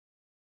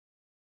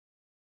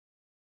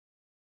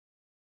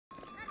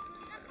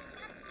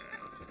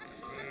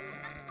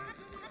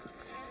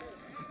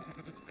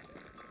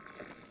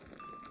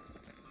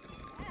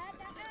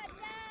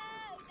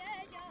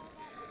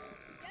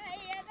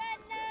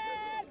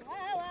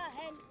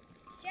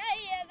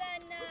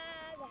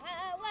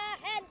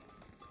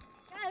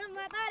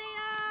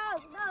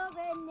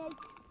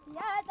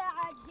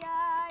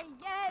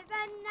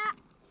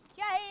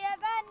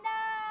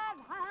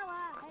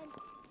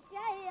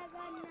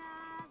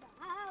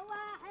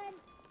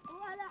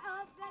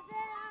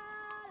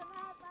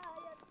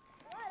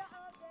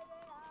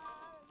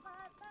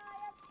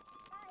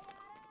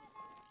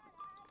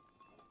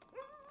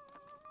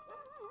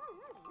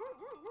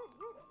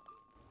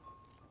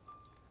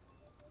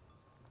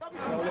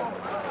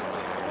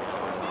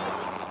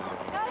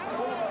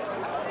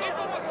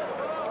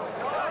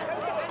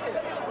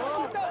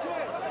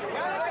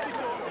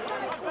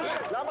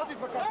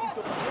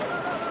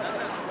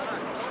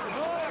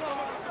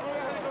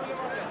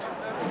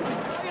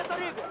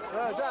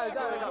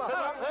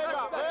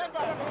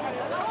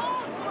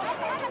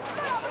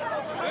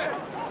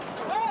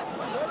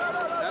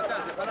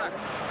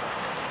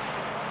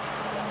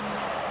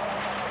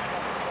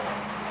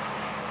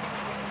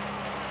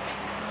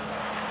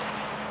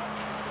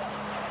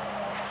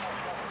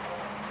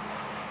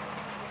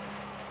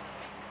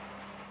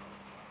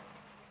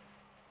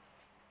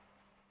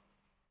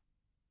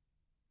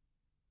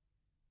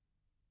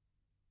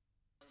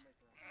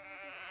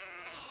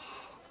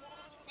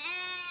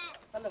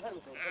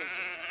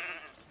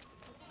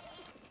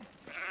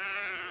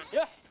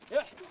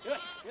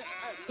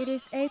It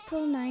is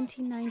April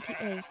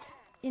 1998,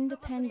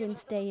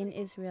 Independence Day in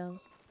Israel,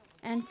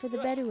 and for the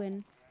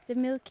Bedouin, the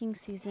milking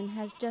season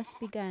has just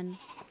begun.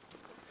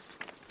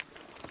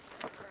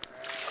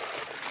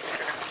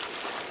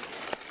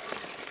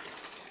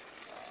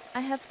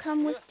 I have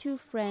come with two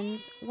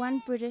friends,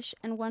 one British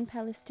and one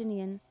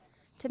Palestinian,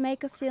 to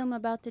make a film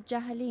about the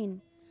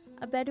Jahalin,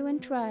 a Bedouin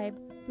tribe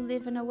who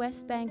live in a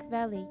West Bank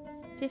valley,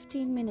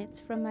 15 minutes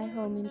from my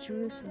home in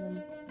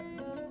Jerusalem.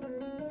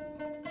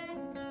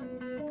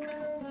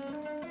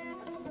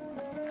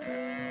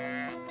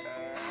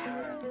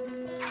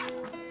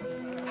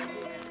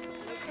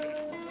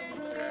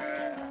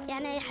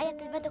 يعني حياة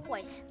البدو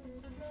كويس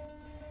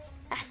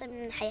أحسن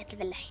من حياة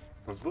الفلاحين.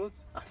 مظبوط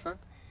أحسن.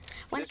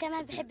 وأنا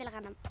كمان بحب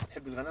الغنم.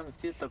 بتحب الغنم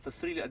كثير؟ طب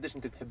فسري لي قديش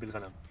أنت بتحبي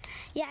الغنم؟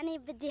 يعني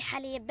بدي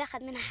حليب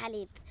باخذ منها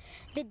حليب،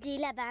 بدي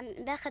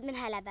لبن باخذ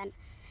منها لبن،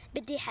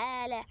 بدي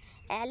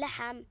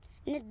لحم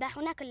نذبح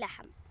وناكل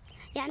لحم.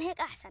 يعني هيك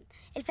أحسن.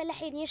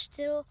 الفلاحين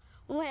يشتروا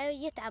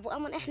ويتعبوا،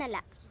 أما إحنا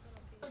لا.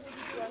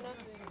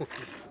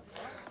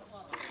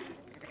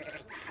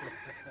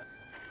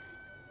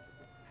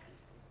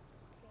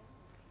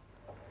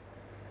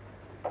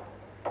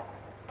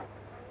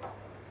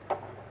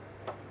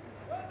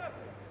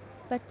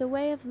 But the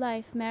way of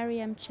life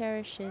Mariam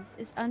cherishes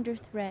is under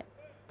threat.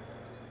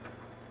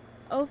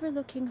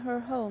 Overlooking her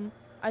home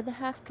are the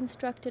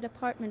half-constructed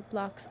apartment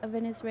blocks of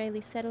an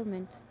Israeli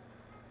settlement.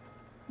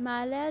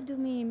 Ma'ale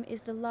Adumim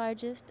is the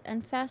largest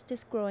and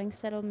fastest-growing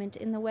settlement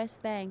in the West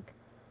Bank.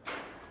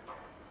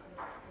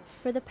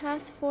 For the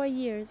past 4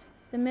 years,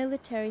 the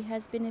military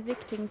has been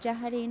evicting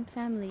Jahalin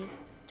families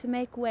to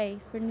make way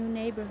for new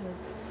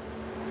neighborhoods.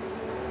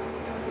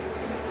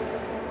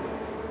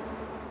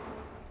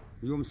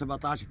 يوم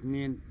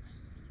 17/2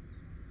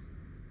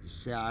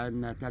 الساعة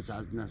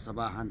 9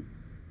 صباحا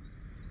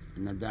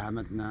إن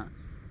داهمتنا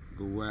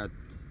قوات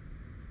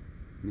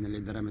من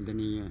الإدارة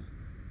المدنية،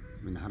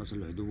 من حرس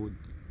الحدود،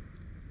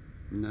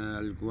 من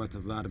القوات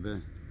الضاربة،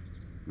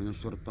 من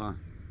الشرطة،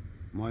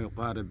 ما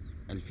يقارب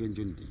 2000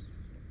 جندي.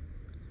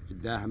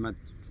 داهمت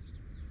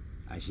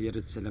عشيرة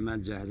سلامات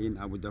جاهلين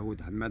أبو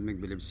داود حماد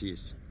مقبل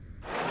بسيس.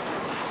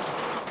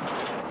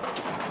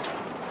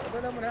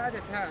 لما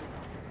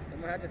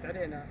هاجت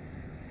علينا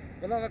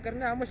والله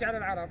فكرناها مش على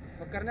العرب،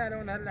 فكرناها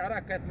لو ان العراق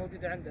كانت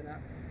موجوده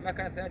عندنا ما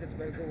كانت هاجت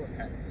بالقوه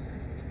بحالها.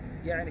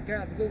 يعني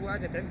كانت قوه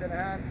هاجت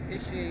عندنا هان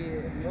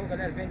شيء فوق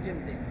ال 2000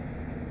 جندي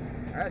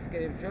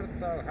عسكري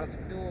وشرطه وحرس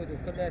حدود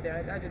وكلها،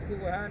 يعني هاجت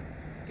قوه هان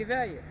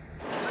كفايه.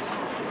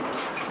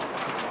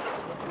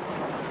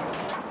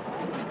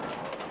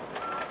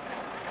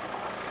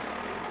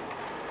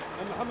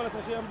 لما حملت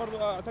الخيام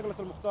برضو اعتقلت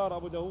المختار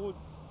ابو داود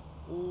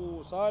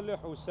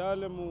وصالح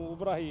وسالم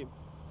وابراهيم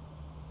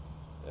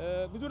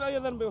بدون اي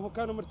ذنب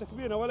كانوا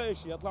مرتكبينه ولا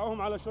شيء،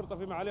 يطلعوهم على الشرطه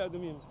في معالي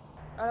ادوميم.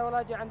 انا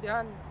والله جاء عندي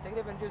هان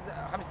تقريبا جزء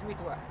 500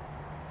 واحد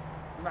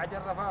مع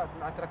جرافات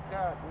مع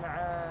تركات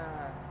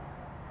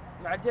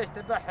مع الجيش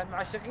تبعهم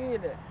مع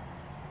الشغيله.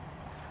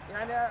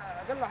 يعني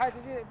اقل حاجه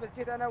بس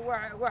جيت انا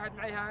واحد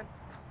معي هان،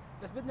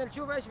 بس بدنا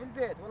نشوف ايش في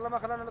البيت، والله ما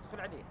خلانا ندخل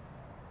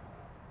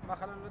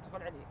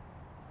عليه،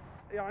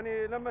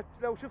 يعني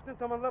لو شفت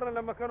انت منظرنا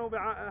لما كانوا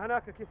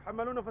هناك كيف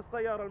حملونا في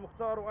السياره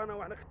المختار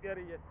واحنا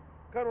اختياريه،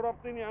 كانوا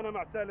رابطيني انا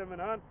مع سالم من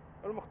هان،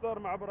 المختار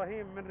مع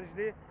ابراهيم من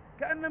رجليه،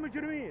 كأننا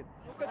مجرمين.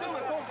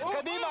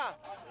 قديمة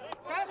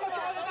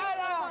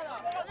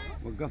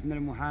وقفنا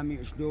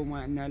المحامي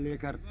اسلوبه ان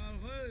ليكر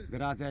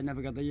برافعنا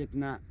في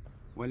قضيتنا،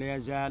 ولا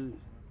يزال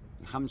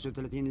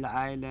 35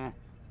 العائله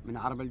من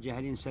عرب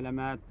الجاهلين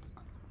سلامات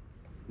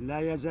لا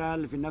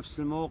يزال في نفس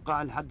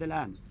الموقع لحد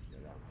الان.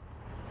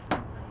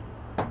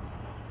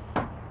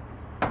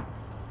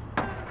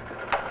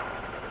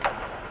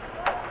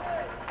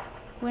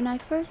 When I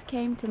first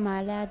came to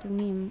Ma'ale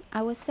Adumim,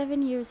 I was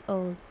 7 years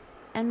old,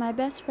 and my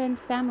best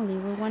friend's family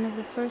were one of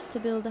the first to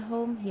build a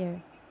home here.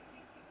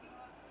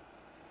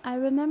 I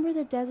remember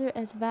the desert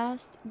as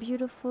vast,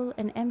 beautiful,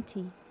 and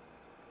empty.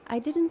 I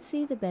didn't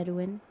see the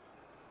Bedouin.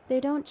 They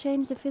don't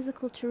change the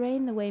physical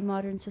terrain the way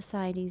modern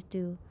societies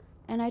do,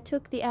 and I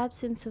took the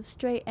absence of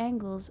straight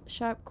angles,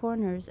 sharp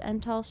corners, and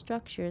tall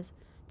structures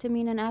to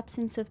mean an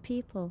absence of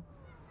people.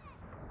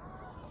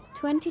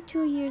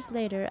 22 years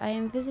later, I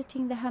am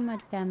visiting the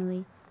Hamad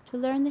family, to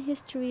learn the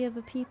history of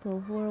a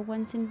people who were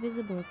once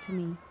invisible to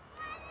me.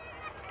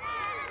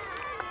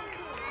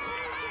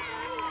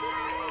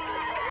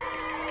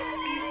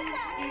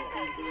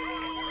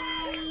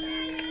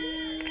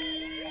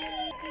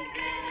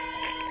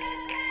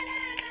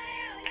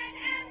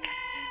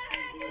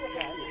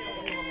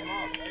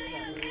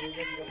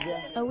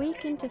 A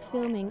week into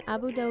filming,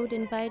 Abu Daoud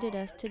invited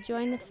us to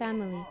join the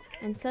family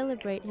and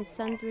celebrate his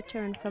son's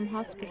return from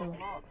hospital.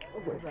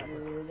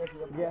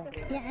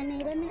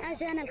 يعني لما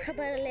اجانا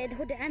الخبر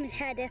داوود عامل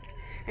حادث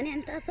انا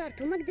يعني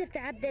تاثرت وما قدرت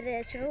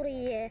اعبر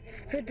شعوري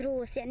في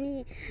الدروس،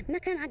 يعني ما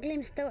كان عقلي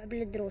مستوعب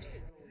للدروس.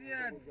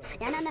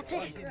 يعني انا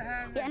فرحت،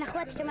 يعني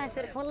اخواتي كمان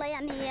فرحوا والله،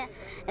 يعني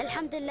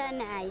الحمد لله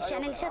انه عايش.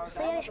 يعني اللي شاف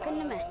السياره يحكي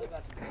انه مات.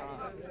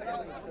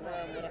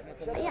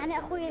 يعني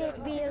اخوي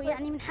الكبير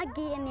يعني من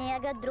حقي اني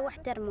اقدره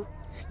واحترمه،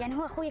 يعني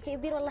هو اخوي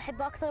الكبير والله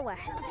احبه اكثر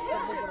واحد.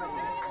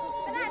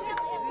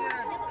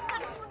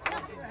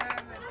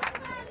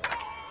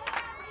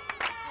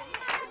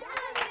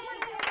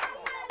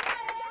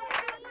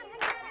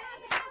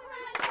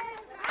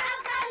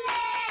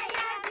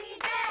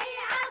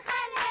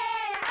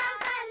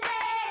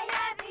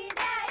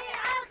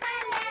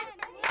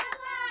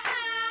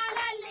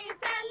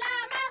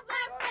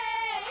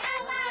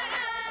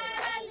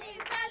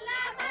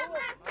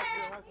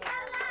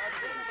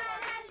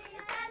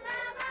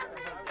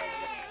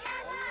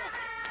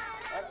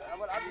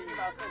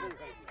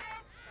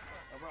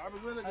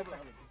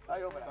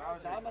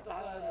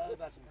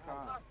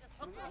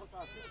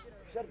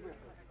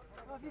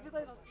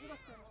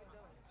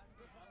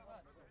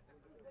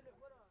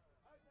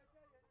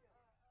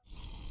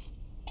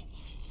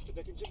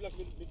 بدك نجيب لك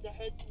من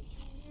تحت.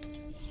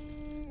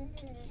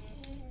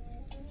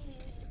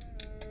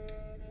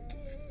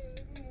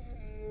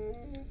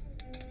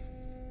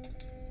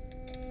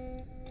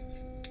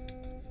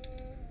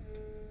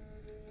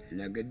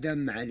 احنا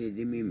قدام معالي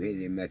دميم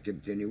هذه ما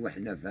تبتني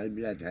واحنا في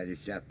البلاد هذه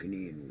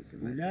ساكنين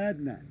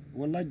ولادنا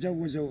والله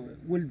تجوزوا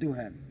ولدوا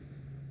هذه.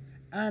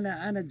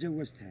 انا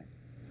تجوزتها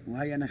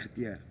وهي انا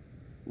اختيار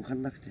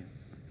وخلفتها.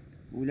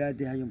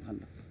 ولادي هيهم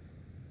مخلف.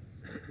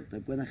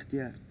 طيب وانا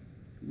اختيار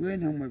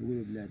وين هم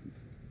بيقولوا بلادنا؟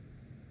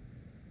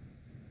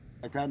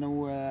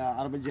 كانوا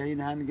عرب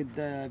الجاهلين هان قد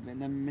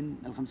من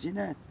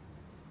الخمسينات،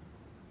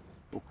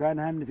 وكان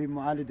هن في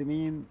معالي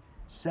دميم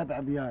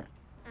 7 بيار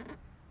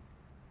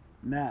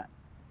ماء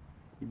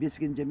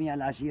بيسكن جميع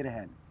العشيرة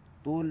هان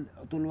طول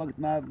الوقت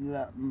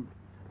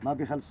ما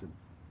بيخلصن.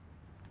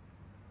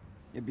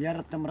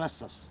 بيارة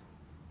مرصص،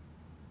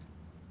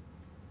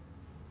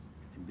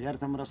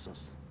 بيارة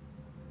مرصص.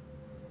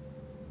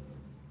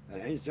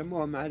 الحين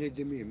سموها معالي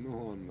دميم مو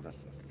هو مرصص.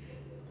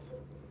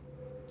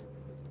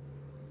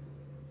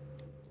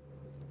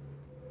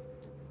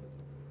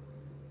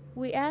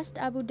 We asked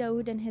Abu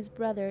Daoud and his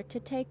brother to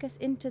take us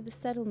into the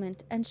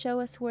settlement and show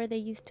us where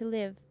they used to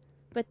live,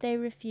 but they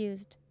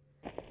refused.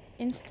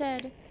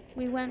 Instead,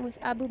 we went with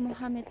Abu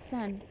Muhammad's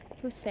son,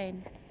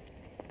 Hussein.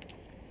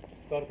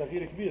 صار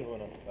تغيير كبير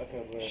هنا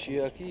اخر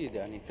شيء اكيد،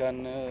 يعني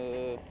كان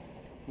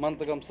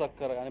منطقة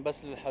مسكرة يعني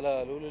بس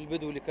للحلال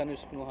وللبدو اللي كانوا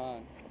يسكنوا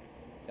هان،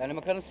 يعني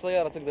ما كانت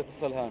السيارة تقدر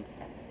تصل هان.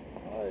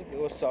 هاي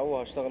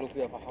وسعوها اشتغلوا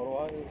فيها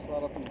فحروها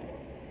صارت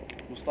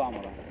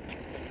مستعمرة.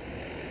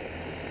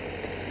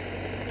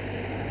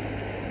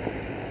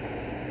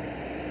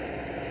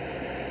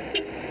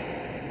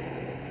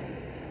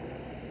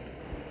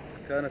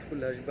 كانت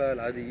كلها جبال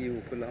عادية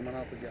وكلها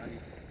مناطق يعني،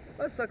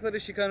 بس أكثر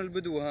إشي كانوا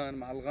البدو هان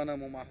مع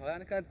الغنم ومعها،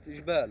 يعني كانت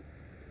جبال.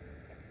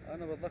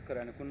 أنا بتذكر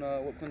يعني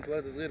كنت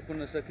ولد صغير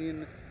كنا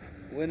ساكنين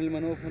وين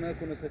المنوف هناك،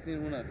 كنا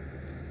ساكنين هناك.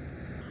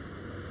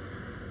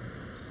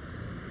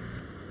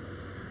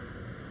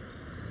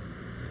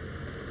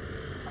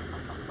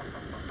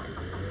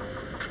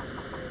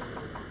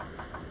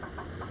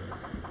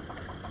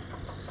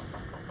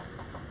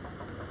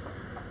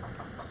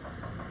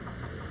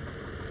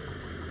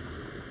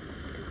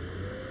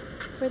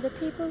 For the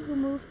people who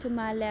moved to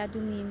Ma'ale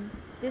Adumim,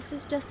 this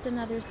is just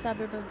another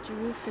suburb of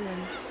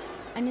Jerusalem,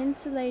 an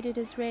insulated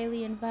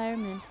Israeli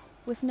environment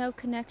with no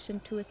connection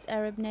to its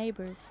Arab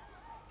neighbors.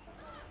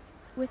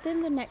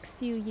 Within the next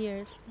few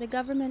years, the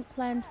government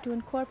plans to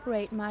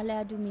incorporate Ma'ale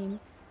Adumim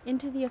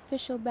into the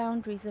official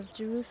boundaries of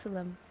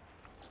Jerusalem.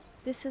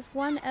 This is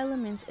one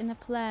element in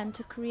a plan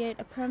to create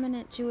a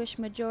permanent Jewish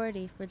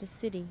majority for the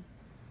city.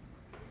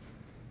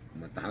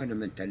 مطحونا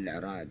من تل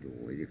عراد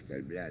وذيك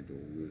البلاد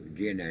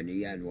وجينا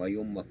نيان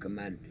ويوم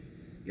كمان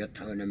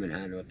يطحونا من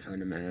هان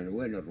ويطحونا من هان.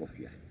 وين نروح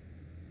يعني؟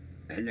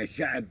 احنا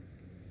الشعب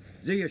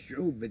زي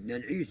الشعوب، بدنا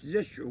نعيش زي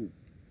الشعوب.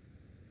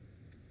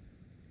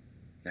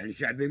 يعني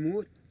شعب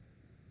يموت.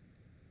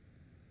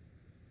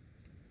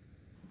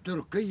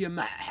 تركيا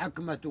ما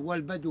حكمت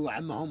والبدو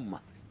عم هم.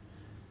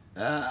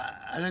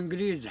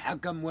 الانجليز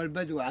حكم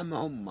والبدو عم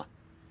هم.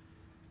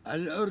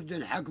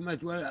 الاردن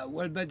حكمت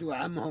والبدو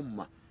عم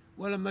هم.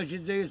 ولا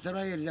ماشي زي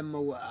إسرائيل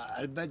لما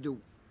البدو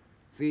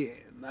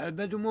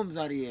مو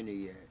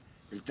مضارين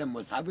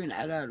يلتموا أصحابين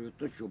حلال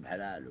ويطشوا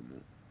بحلالهم.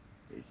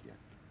 إيش يعني؟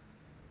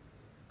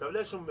 طيب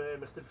ليش هم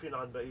مختلفين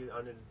عن باقي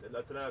عن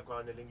الأتراك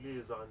وعن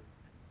الإنجليز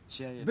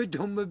شايف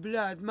بدهم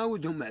بلاد ما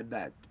ودهم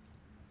عباد،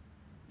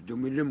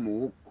 بدهم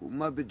يلموك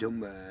وما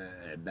بدهم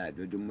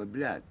عباد، بدهم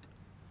بلاد.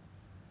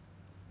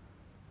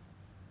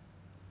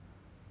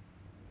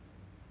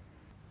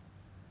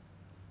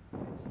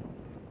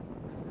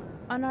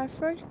 On our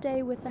first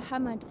day with the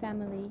Hamad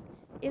family,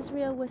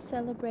 Israel was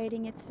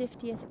celebrating its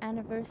 50th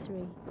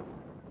anniversary.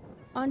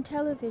 On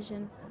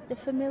television, the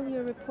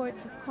familiar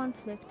reports of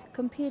conflict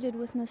competed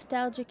with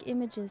nostalgic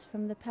images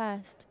from the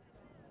past.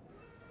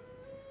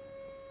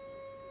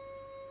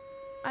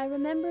 I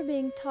remember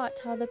being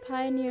taught how the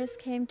pioneers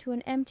came to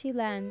an empty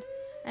land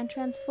and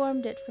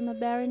transformed it from a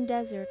barren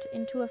desert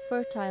into a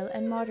fertile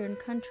and modern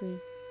country.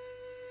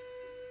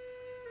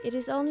 It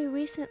is only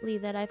recently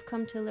that I've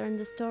come to learn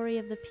the story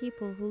of the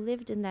people who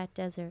lived in that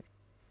desert.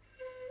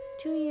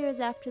 2 years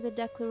after the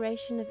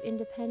Declaration of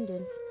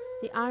Independence,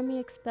 the army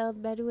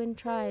expelled Bedouin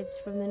tribes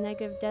from the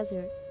Negev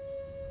desert.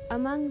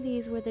 Among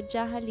these were the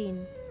Jahalin,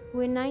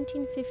 who in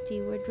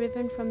 1950 were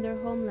driven from their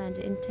homeland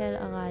in Tel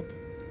Arad.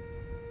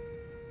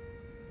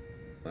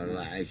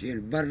 والله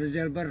عايشين بر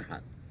زي البر،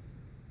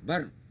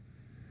 بر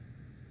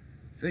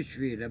فيش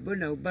فينا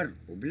بنا وبر،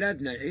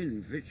 وبلادنا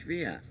الحين فيش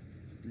فيها.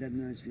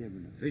 بلادنا ايش فيها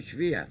بنا؟ فيش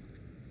فيها.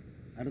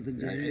 أرض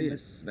الجاهلين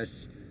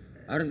بس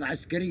أرض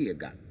عسكرية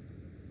قاعد.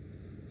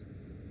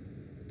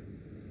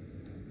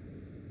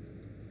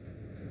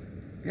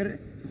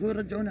 أخوي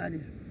رجعونا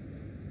عليها.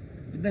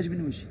 بدناش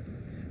بنوش،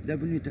 لا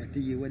بنية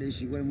تحتية ولا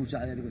شيء ولا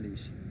مساعدات ولا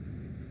شيء.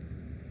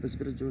 بس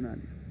برجعونا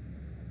عليها.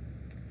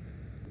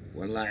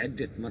 والله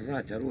عدة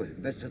مرات أروح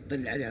بس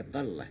تطل عليها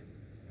طلة.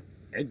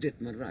 عدة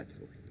مرات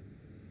أروح.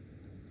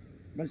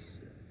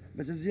 بس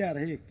الزيارة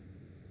هيك.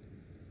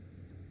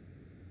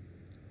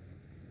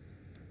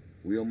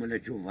 ويوم أنا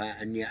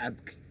أشوفها أني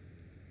أبكي.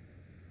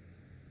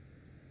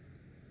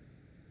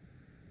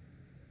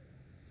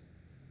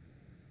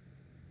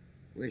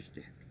 وإيش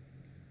تحكي؟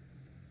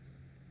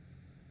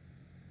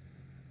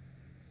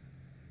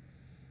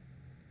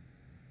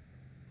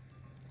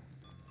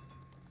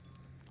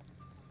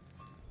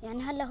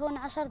 يعني هلا هون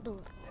 10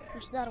 دور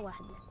مش دار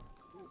واحدة.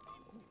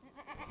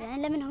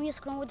 يعني لمنهم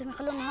يسكنوا ودهم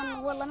يخلونا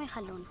هون والله ما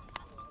يخلونا.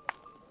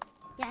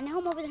 يعني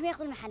هم بدهم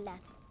ياخذوا المحلات.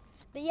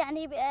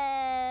 يعني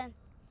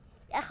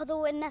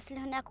أخذوا الناس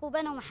اللي هناك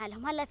وبنوا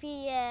محلهم. هلا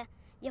في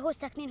يهود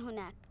ساكنين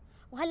هناك.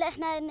 وهلا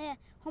إحنا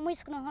هم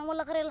يسكنوا هون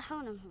والله غير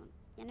يلحقونا من هون.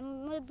 يعني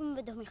ما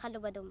بدهم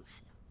يخلوا بدهم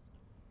محلهم.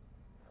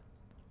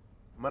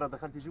 مرة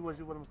دخلتي جوا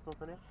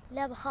المستوطنة؟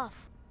 لا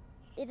بخاف.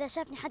 إذا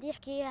شافني حد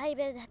يحكي هاي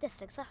بدها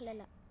تسرق صح ولا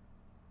لا؟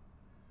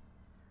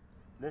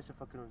 ليش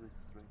يفكرون بدك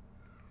تسرقي؟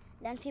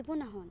 لأن في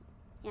بنا هون،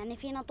 يعني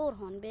في ناطور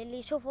هون اللي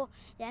يشوفوا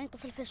يعني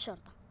يتصل في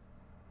الشرطة.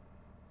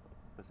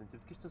 بس أنت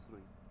بدكيش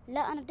تسرقي؟ لا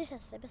أنا بديش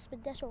أسرق بس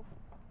بدي أشوف.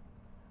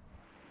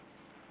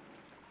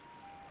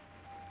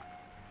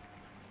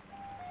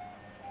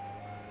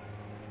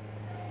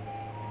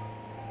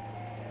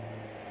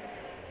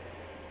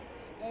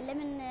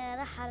 لمن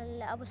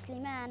رحل أبو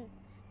سليمان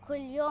كل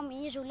يوم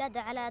يجوا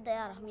ولادة على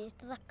ديارهم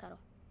يتذكروا.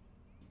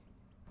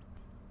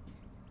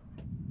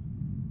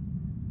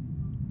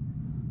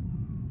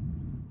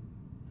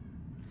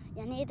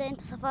 يعني إذا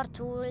أنت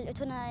سافرت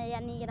ولقيتونا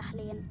يعني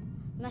رحلين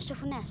ما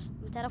شوفوناش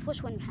ما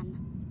تعرفوش وين محلنا.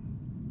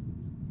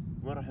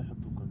 وين راح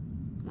يحطوكم؟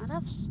 ما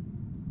أعرفش،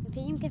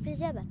 يمكن في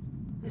الجبل،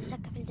 أنا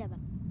شاكة في الجبل.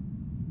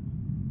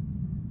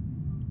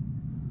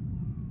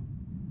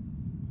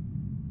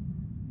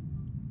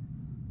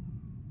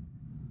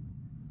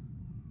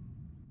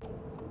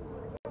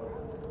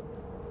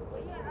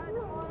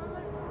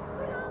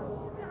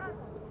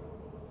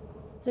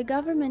 The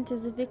government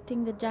is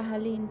evicting the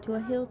Jahalin to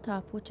a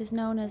hilltop which is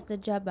known as the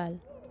Jabal.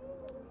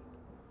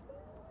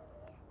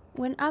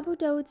 When Abu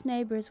Daoud's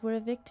neighbors were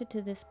evicted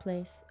to this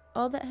place,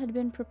 all that had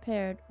been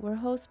prepared were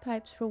hose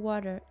pipes for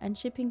water and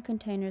shipping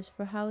containers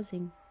for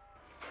housing.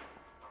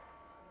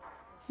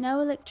 No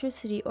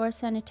electricity or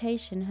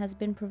sanitation has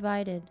been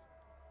provided.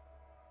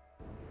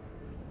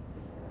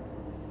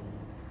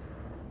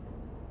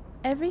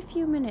 Every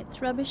few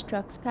minutes, rubbish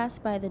trucks pass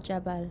by the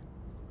Jabal.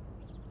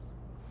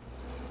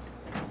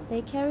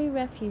 They carry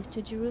refuse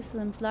to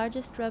Jerusalem's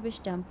largest rubbish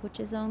dump, which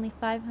is only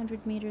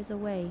 500 meters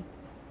away.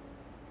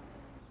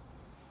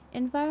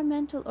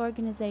 Environmental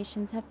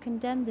organizations have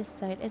condemned this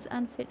site as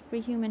unfit for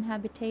human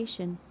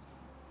habitation.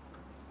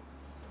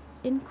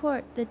 In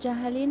court, the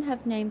Jahalin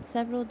have named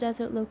several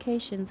desert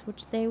locations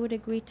which they would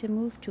agree to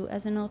move to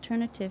as an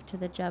alternative to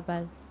the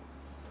Jabal.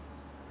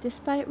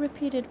 Despite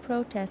repeated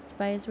protests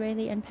by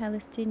Israeli and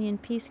Palestinian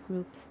peace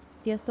groups,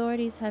 the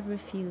authorities have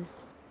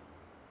refused.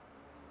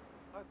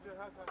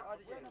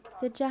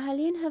 The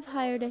Jahalin have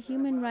hired a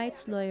human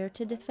rights lawyer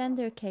to defend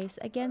their case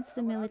against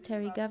the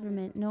military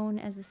government known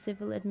as the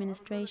civil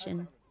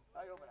administration.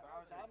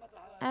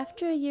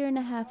 After a year and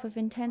a half of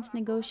intense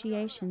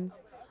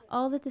negotiations,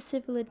 all that the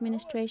civil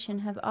administration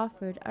have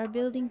offered are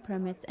building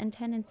permits and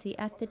tenancy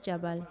at the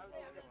Jabal.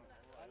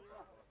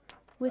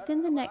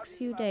 Within the next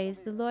few days,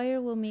 the lawyer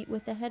will meet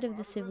with the head of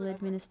the civil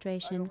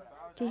administration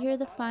to hear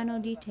the final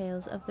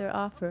details of their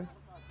offer.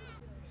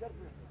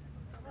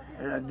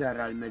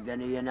 الإدارة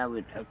المدنية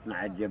ناوي تحطنا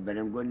على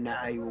الجبل،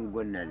 قلنا أي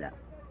وقلنا لا.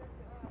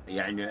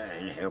 يعني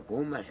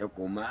الحكومة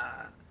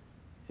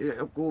هي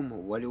حكومة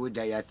واللي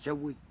ودها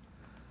تسوي.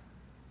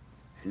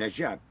 احنا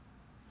شعب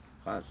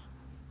خاص.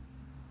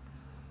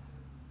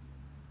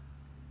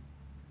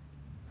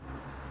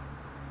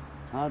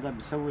 هذا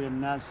بيسوي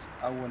للناس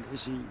أول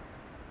إشي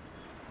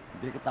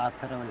بيقطع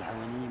الثروة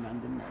الحيوانية من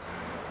عند الناس.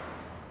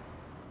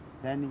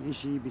 ثاني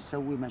إشي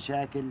بيسوي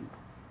مشاكل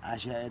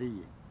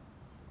عشائرية،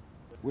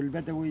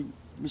 والبدوي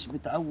مش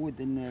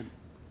متعود إن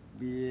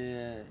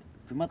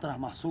في مطرح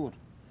محصور.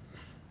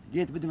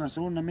 جيت بدهم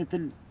يحصرونا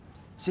مثل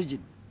سجن،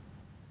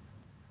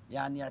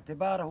 يعني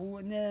اعتباره هو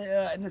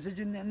إن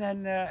سجن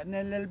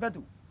إن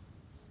للبدو.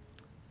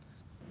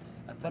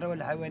 الثروة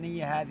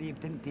الحيوانية هذه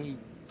بتنتهي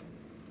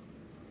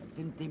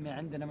من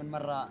عندنا من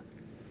مرة.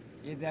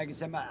 إذا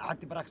قسم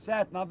حتى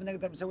بركسات ما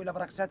بنقدر نسوي لها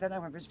بركسات،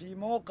 هناك ما فيش في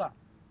موقع،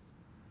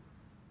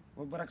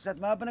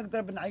 والبركسات ما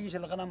بنقدر بنعيش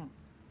الغنم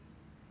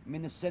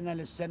من السنة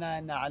للسنة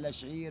إن على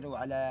شعير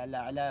وعلى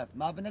الأعلاف،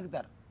 ما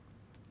بنقدر.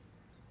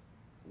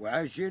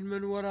 وعايشين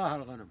من وراها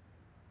الغنم.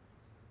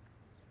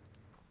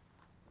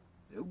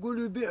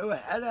 يقولوا يبيعوا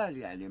حلال،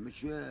 يعني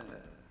مش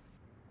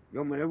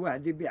يوم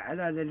الواحد يبيع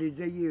حلال اللي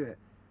زيه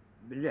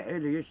باللي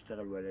حيله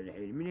يشتغل ولا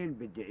لحيل منين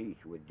بده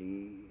يعيش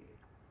ودي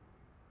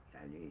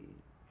يعني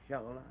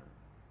شغله.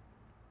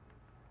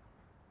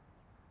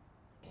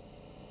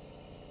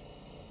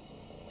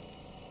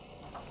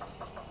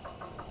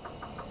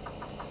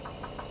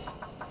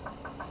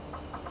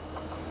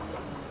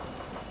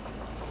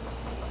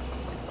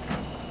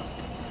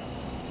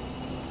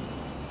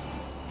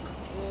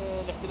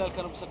 الاحتلال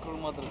كانوا بيسكروا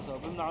المدرسة،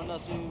 بيمنعوا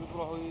الناس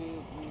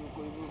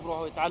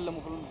بيروحوا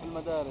يتعلموا في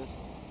المدارس.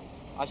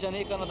 عشان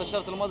هيك أنا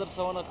دشرت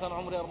المدرسة وأنا كان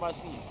عمري 4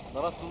 سنين،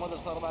 درست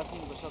المدرسة 4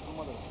 سنين ودشرت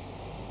المدرسة،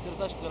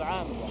 صرت أشتغل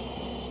عامل.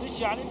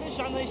 يعني فيش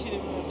عنا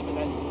شيء نعتمد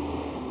عليه.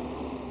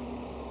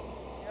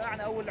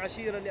 يعني أول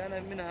عشيرة اللي أنا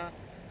منها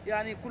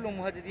يعني كلهم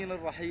مهددين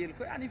للرحيل،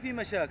 يعني في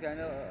مشاكل،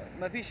 يعني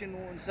ما فيش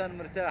إنه إنسان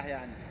مرتاح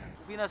يعني.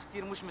 وفي ناس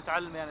كثير مش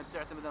متعلمة، يعني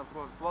بتعتمد انها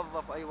تروح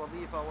توظف اي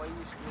وظيفة او اي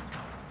يشتغل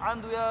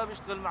عنده، يا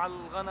بيشتغل مع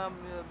الغنم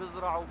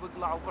بزرع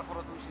وبقلع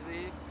وبحرث وشي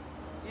زي هيك،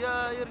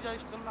 يا يرجع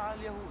يشتغل مع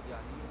اليهود،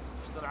 يعني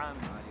يشتغل عامل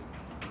مع اليهود.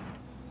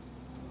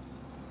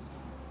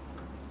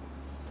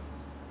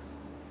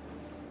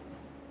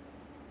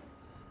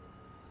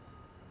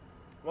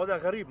 وضع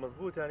غريب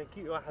مزبوط، يعني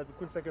كي واحد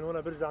بيكون ساكن هنا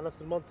بيرجع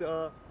نفس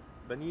المنطقة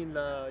بنين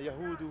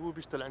ليهود وهو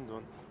بيشتغل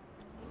عندهم.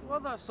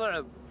 وضع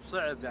صعب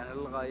يعني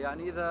للغاية.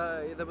 يعني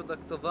إذا بدك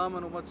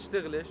تتضامن وما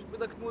تشتغلش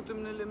بدك تموت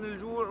من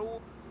الجوع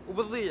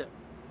وبتضيع،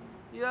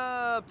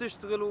 يا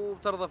بتشتغل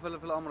وبترضى في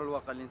الأمر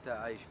الواقع اللي أنت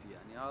عايش فيه.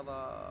 يعني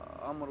هذا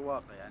أمر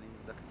واقع، يعني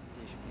بدك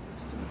تعيش فيه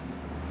وتستمر فيه،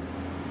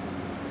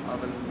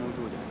 هذا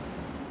الموجود يعني.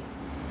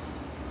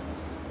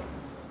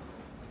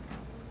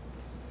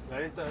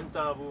 يعني انت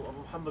ابو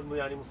محمد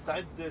يعني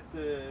مستعد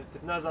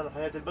تتنازل عن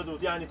حياة البدو،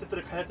 يعني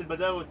تترك حياة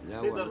البداوة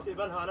تقدر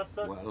تقبلها على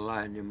نفسك؟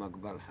 والله اني ما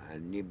اقبلها،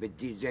 اني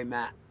بدي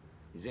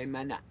زي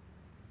ما انا.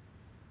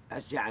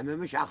 هسه يا عمي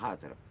مش على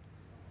خاطرك،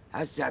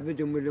 هسه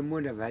بدهم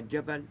يلمونا في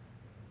هالجبل،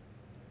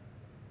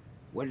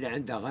 واللي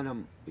عنده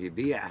غنم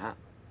يبيعها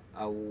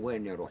او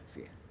وين يروح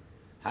فيها.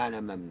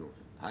 هانا ممنوع،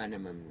 هانا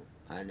ممنوع،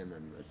 هانا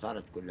ممنوع،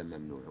 صارت كلها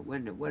ممنوعة.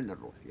 وين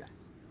نروح يعني؟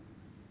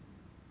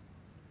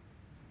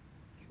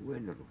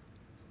 وين نروح؟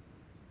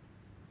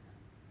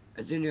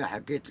 أظن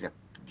حكيت لك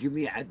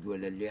جميع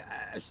الدول اللي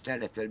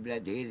استالت في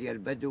البلاد هذه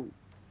البدو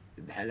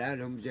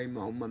بحلالهم زي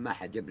ما هم، ما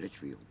حد يبلش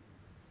فيهم.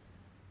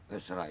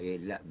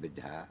 إسرائيل لا،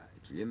 بدها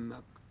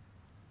تلمك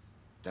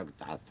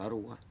تقطع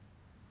الثروة.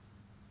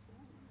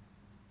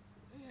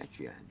 ايش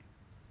يعني؟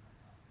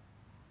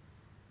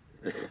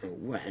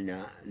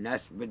 واحنا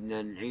ناس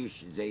بدنا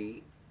نعيش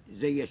زي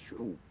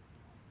الشعوب،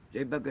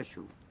 زي باقي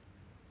الشعوب.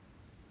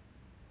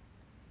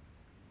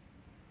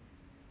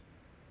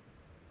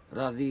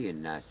 راضيين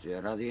الناس،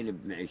 راضيين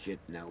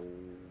بمعيشتنا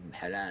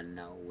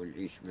وبحلالنا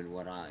ونعيش من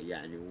وراء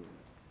يعني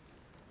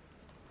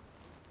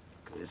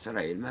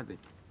إسرائيل ما بدها.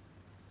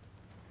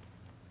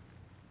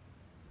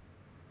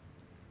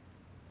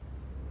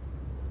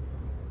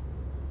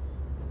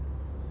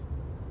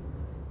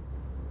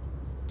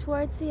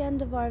 Towards the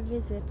end of our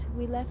visit,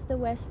 we left the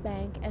West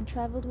Bank and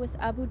traveled with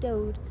Abu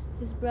Daoud,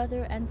 his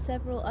brother, and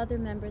several other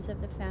members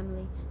of the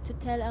family to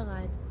Tel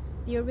Arad,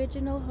 the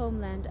original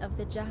homeland of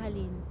the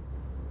Jahalin.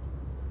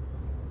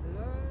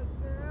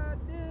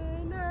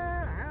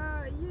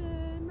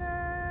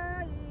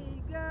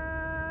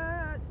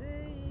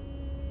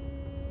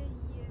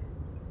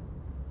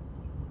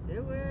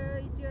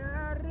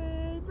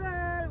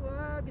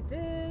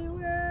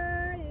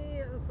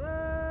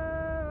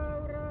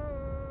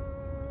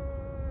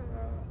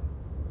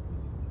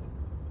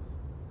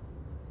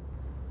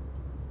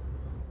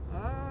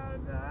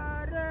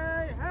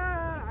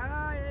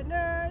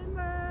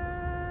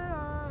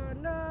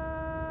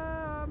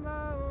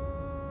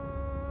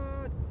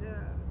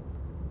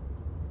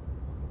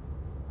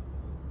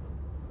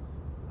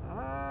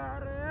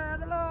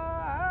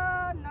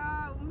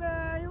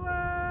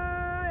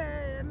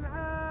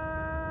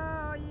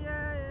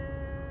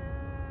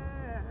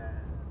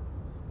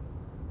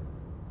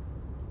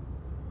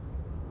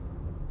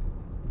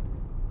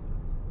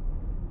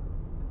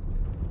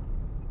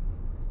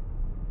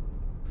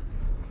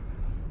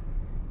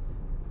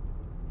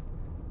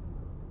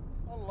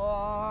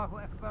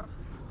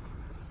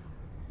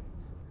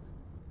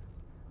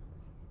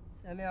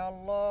 سمع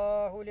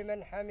الله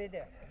لمن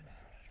حمده.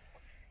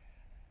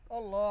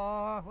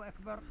 الله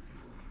أكبر.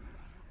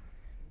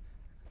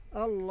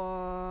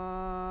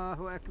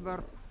 الله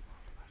أكبر.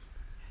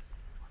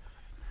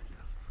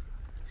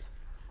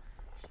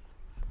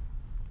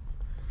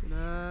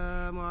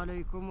 السلام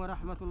عليكم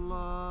ورحمة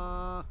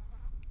الله.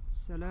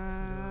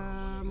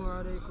 السلام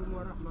عليكم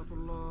ورحمة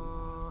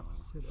الله.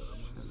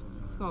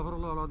 استغفر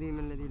الله العظيم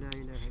الذي لا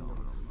إله إلا هو.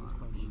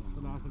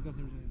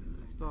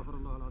 استغفر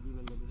الله العظيم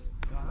الذي لا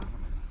إله إلا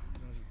هو.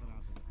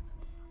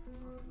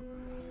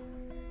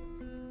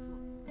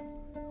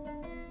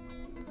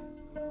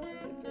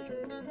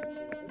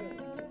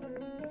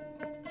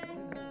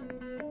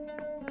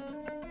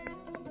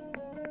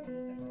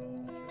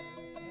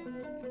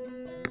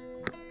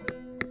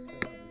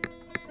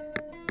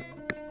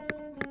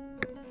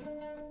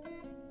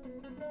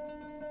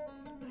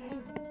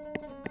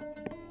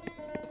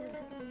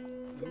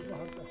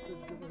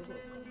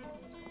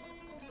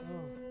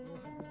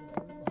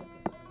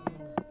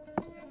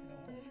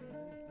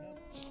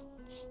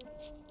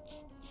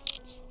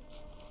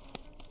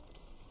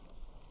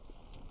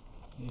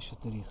 ايش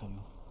التاريخ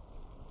اليوم؟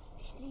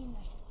 20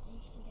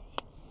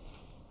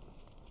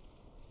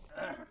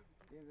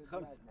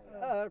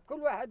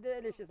 كل واحد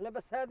ليش اسمه،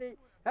 بس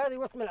هذه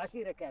وسم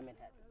العشيرة كامل،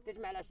 هذه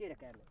تجمع العشيرة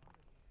كامل.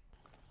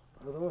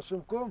 هذا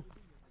وسمكم؟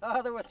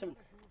 هذا وسم.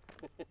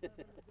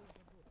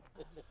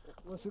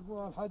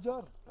 وسموا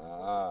الحجر؟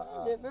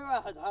 في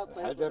واحد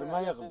حاطه حجر ما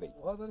يغبي.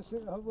 وهذا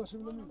هذا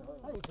وسم لمين؟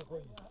 هذا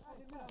كويس.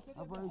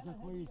 ابو عيسى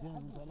كويس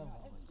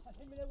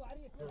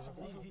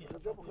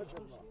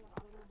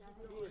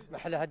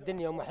محلاها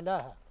الدنيا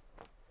ومحلاها.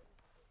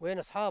 وين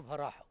اصحابها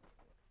راحوا؟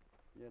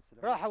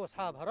 راحوا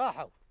اصحابها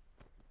راحوا.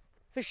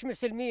 فيش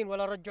مسلمين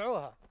ولا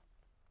رجعوها.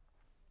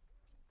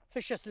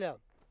 فيش اسلام.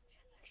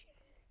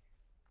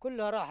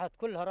 كلها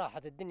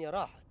راحت الدنيا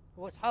راحت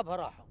واصحابها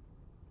راحوا.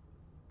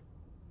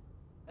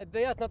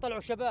 ابياتنا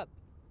طلعوا شباب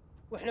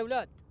واحنا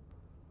اولاد.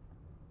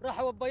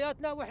 راحوا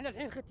ابياتنا واحنا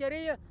الحين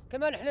ختياريه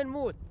كمان احنا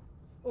نموت.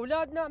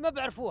 اولادنا ما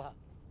بعرفوها.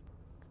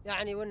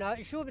 يعني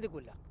وانها شو بدي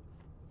اقول لك؟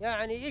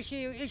 يعني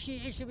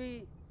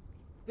إشي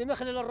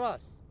بمخلل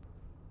الراس.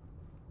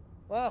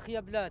 واخ يا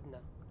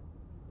بلادنا.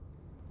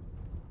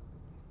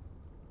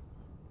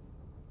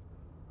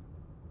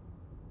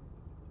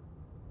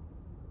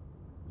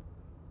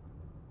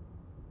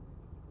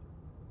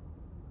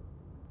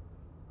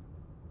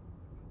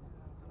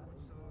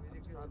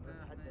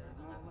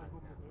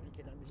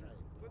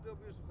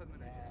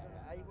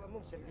 ايوه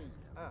من سريه.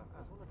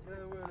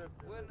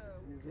 وين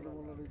ينزلوا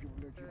والله يجيب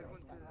لك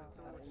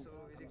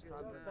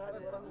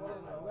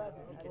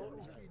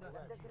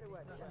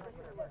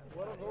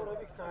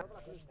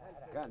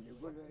كان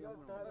يقول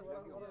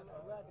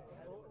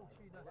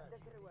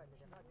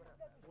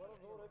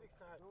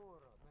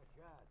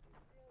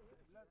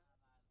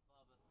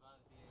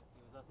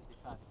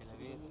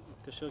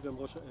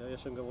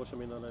יש גם ראש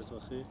המינהל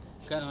האזרחי.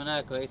 كان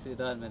هناك رئيس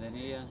الإدارة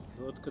المدنية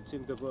ועוד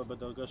קצין גבוה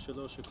בדרגה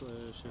שלו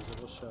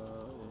שזה ראש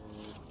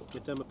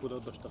מתאם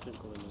הפעולות בשטחים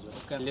קוראים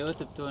לזה. كان اللي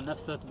رتبته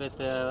نفس رتبة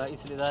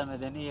رئيس الإدارة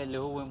المدنية اللي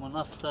هو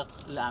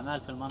منسق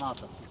الأعمال في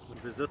المناطق.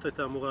 וזאת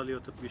הייתה אמורה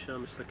להיות הפגישה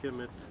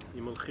המסכמת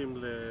אם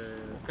הולכים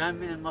كان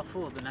من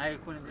المفروض إن هاي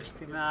يكون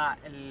الاجتماع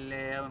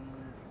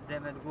زي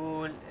ما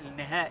تقول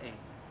النهائي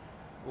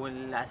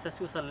والعلى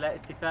أساس يوصل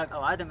لاتفاق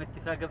أو عدم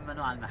اتفاق قبل ما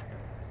نوع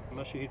المحكمة.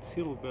 מה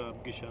שהצהירו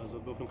בפגישה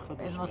הזאת באופן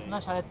חד משמעי. إن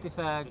وصلناش على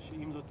اتفاق.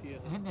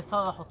 هن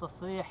صرحوا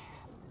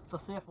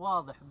تصريح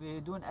واضح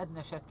بدون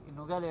أدنى شك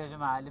إنه قالوا يا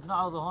جماعة اللي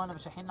بنعرضه هون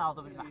مش رح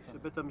نعرضه بالمحكمة.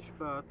 بيت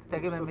المشبات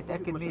تقريبا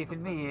متأكد 100%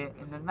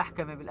 إنه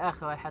المحكمة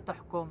بالآخر راح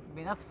تحكم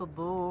بنفس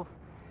الظروف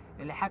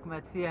اللي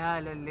حكمت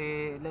فيها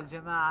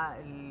للجماعة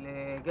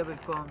اللي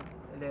قبلكم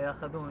اللي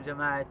أخذوهم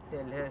جماعة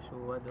الهيش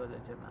وهذول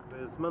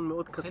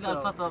الجماعة.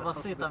 خلال فترة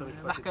بسيطة من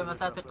المحكمة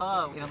تعطي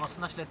قرار. إذا ما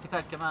وصلناش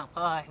لاتفاق كمان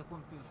القرار راح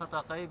يكون في فترة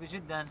قريبة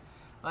جدا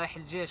رايح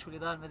الجيش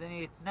والإدارة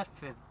المدنية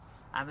تنفذ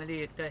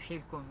عملية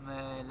ترحيلكم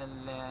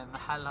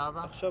للمحل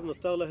هذا. עכשיו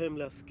נותר להם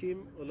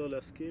להסכים או לא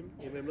להסכים.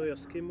 אם הם לא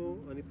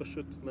יסכימו, אני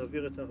פשוט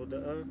מעביר את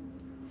ההודעה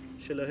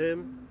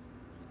שלהם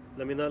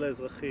למינהל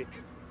האזרחי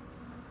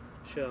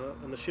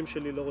שהאנשים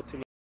שלי לא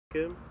רוצים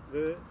להסכים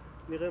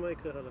ונראה מה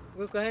יקרה הלאה.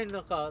 ولكم هاي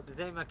النقاط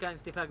زي ما كان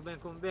اتفاق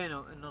بينكم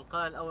وبينه إنه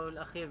القرار الأول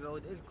والأخير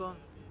بيعود لكم.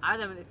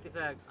 عدم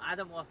الاتفاق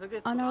عدم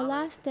موافقتكم. On our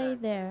last day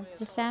there,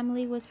 the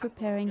family was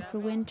preparing for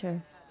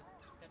winter.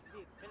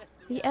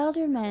 The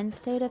elder men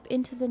stayed up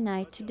into the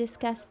night to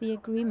discuss the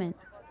agreement.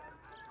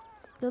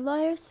 The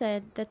lawyer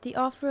said that the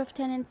offer of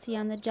tenancy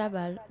on the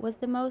Jabal was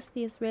the most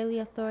the Israeli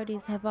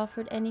authorities have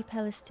offered any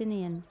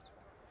Palestinian.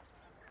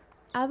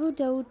 Abu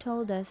Daoud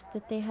told us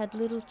that they had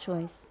little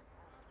choice.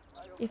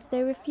 If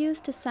they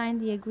refused to sign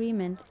the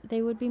agreement,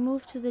 they would be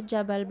moved to the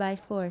Jabal by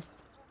force.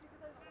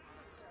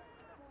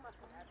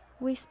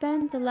 We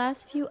spent the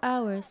last few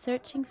hours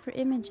searching for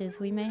images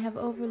we may have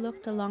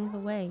overlooked along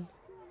the way.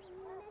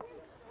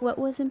 What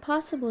was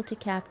impossible to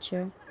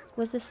capture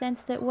was the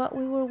sense that what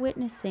we were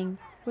witnessing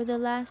were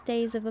the last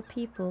days of a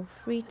people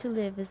free to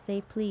live as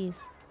they please.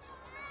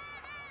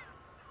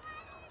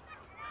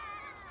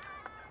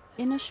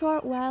 In a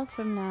short while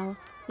from now,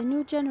 the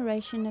new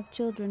generation of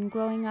children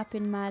growing up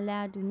in Ma'ale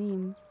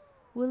Adumim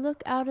will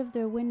look out of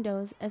their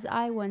windows as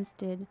I once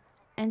did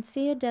and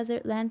see a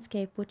desert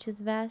landscape which is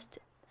vast,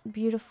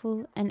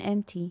 beautiful, and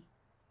empty.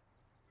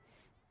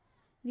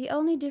 The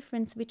only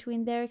difference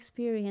between their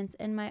experience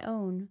and my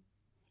own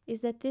is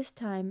that this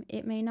time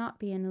it may not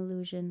be an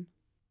illusion.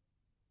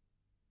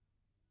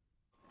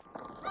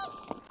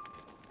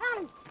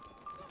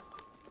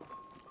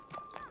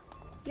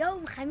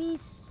 يوم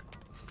خميس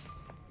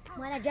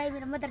وانا جاي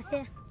من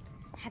المدرسة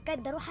حكيت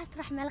بدي اروح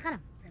اسرح مع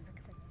الغنم.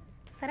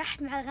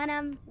 سرحت مع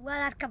الغنم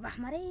واركب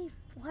حماري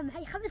وهم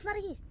معي 5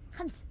 مرايين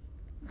 5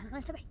 مع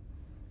الغنم تبعي.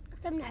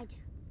 كم نعجة؟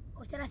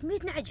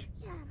 و300 نعجة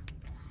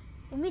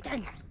و100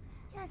 عنز.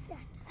 يا ساتر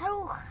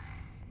صاروخ.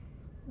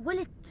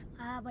 قلت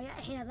ابا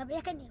الحين الضبع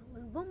يكني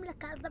ويقوم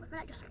لك الضبع من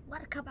الجحر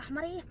واركب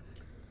حماري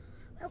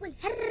واقول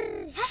هر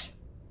هي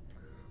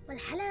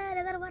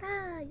والحلال ذا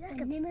وراي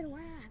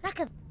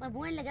ركض. طيب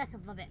وين لقاك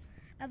الضبع؟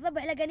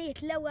 الضبع لقاني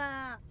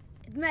يتلوى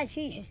دمال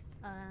شيحه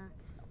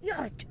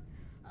يعرج.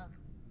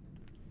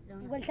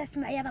 قلت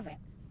اسمع يا ضبع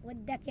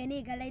ودك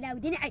يا قال لي لا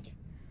ودي نعجه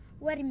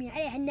وارمي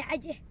عليها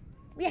النعجه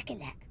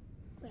وياكلها.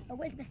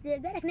 وقلت بس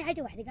بالك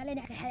نعجه واحده قال لي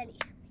نعجه حلاليه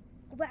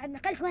وبعد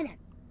نقلت وانام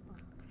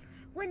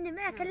واني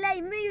ما اكل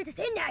لي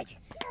 190 نعجه.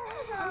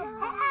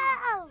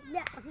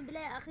 لا قسم بالله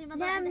يا اخي ما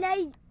نام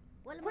لي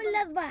كل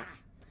الضباع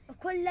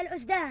وكل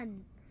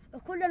العسدان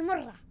وكل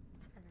المره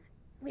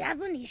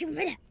ويعضني شوف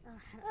معلها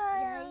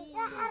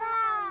يا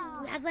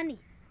حرام ويعضني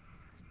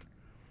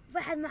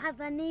واحد ما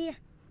عضنيه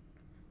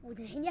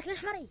والحين ياكل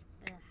الحمري.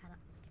 يا حرام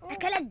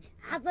اكلني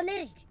عض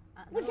لي رجلي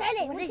قلت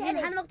عليه ورجلي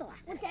هذا مقطوعه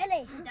قلت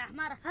عليه انت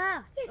حماره.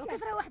 ها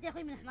وكثره واحده يا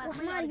اخوي من الحمار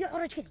وحمار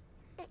يعرج كذا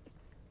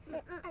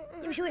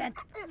يمشي ويعد.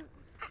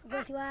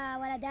 قلت وا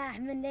ولداه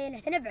من ليله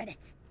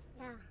تنبعدت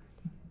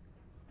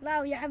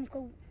الله يا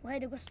عمكم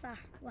وهذه قصه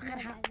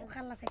واخرها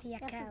وخلصت هي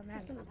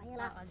كامل.